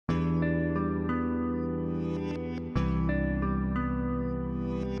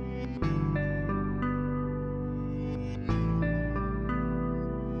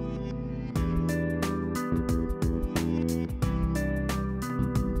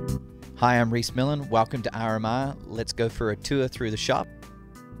Hi, I'm Rhys Millen. Welcome to RMR. Let's go for a tour through the shop.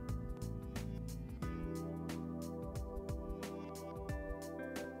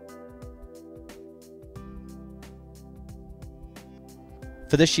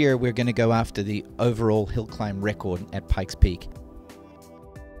 For this year, we're going to go after the overall hill climb record at Pikes Peak.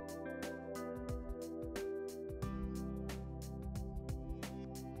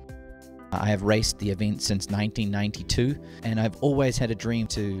 I have raced the event since 1992, and I've always had a dream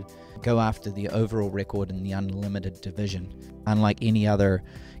to go after the overall record in the unlimited division. Unlike any other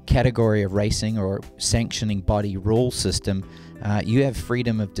category of racing or sanctioning body rule system, you have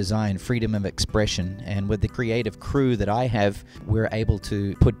freedom of design, freedom of expression, and with the creative crew that I have, we're able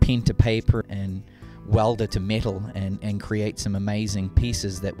to put pen to paper and welder to metal and create some amazing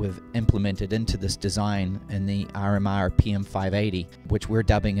pieces that we've implemented into this design in the RMR PM580, which we're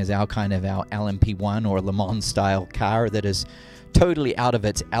dubbing as our LMP1 or Le Mans style car that is totally out of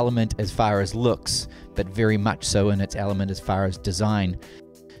its element as far as looks, but very much so in its element as far as design.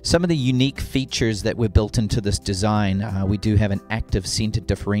 Some of the unique features that were built into this design, we do have an active center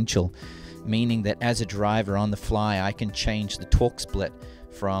differential, meaning that as a driver on the fly, I can change the torque split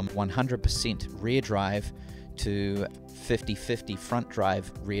from 100% rear drive to 50-50 front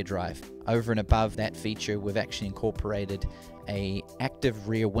drive rear drive. Over and above that feature, we've actually incorporated an active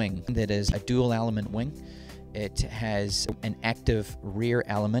rear wing that is a dual element wing. It has an active rear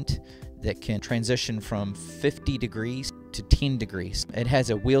element that can transition from 50 degrees to 10 degrees. It has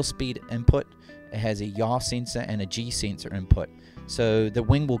a wheel speed input, it has a yaw sensor and a G sensor input. So the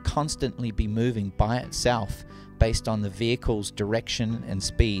wing will constantly be moving by itself based on the vehicle's direction and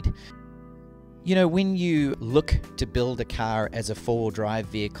speed. You know, when you look to build a car as a four-wheel drive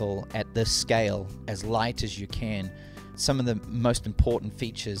vehicle at this scale, as light as you can, some of the most important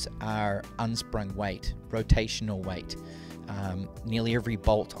features are unsprung weight, rotational weight. Nearly every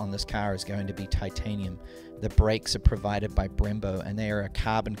bolt on this car is going to be titanium. The brakes are provided by Brembo, and they are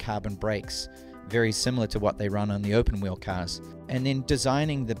carbon brakes, very similar to what they run on the open wheel cars. And then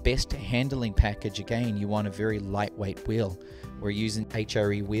designing the best handling package, again, you want a very lightweight wheel. We're using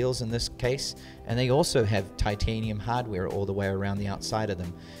HRE wheels in this case, and they also have titanium hardware all the way around the outside of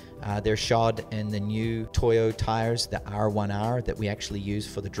them. They're shod in the new Toyo tires, the R1R, that we actually use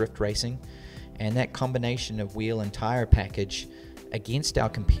for the drift racing. And that combination of wheel and tire package against our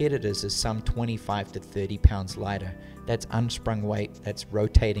competitors is some 25 to 30 pounds lighter. That's unsprung weight, that's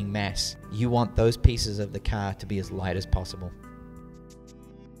rotating mass. You want those pieces of the car to be as light as possible.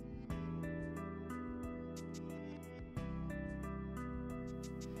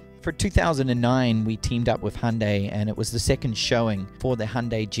 For 2009, we teamed up with Hyundai, and it was the second showing for the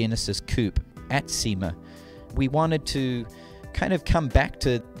Hyundai Genesis Coupe at SEMA. We wanted to kind of come back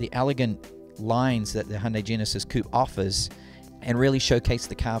to the elegant lines that the Hyundai Genesis Coupe offers and really showcase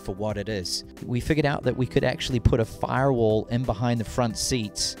the car for what it is. We figured out that we could actually put a firewall in behind the front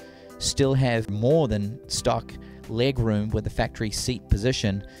seats, still have more than stock leg room with the factory seat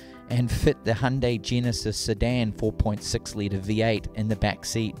position, and fit the Hyundai Genesis sedan 4.6 litre V8 in the back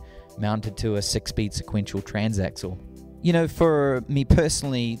seat, mounted to a 6-speed sequential transaxle. You know, for me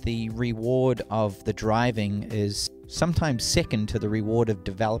personally, the reward of the driving is sometimes second to the reward of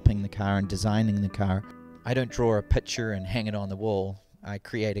developing the car and designing the car. I don't draw a picture and hang it on the wall. I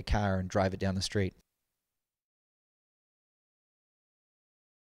create a car and drive it down the street.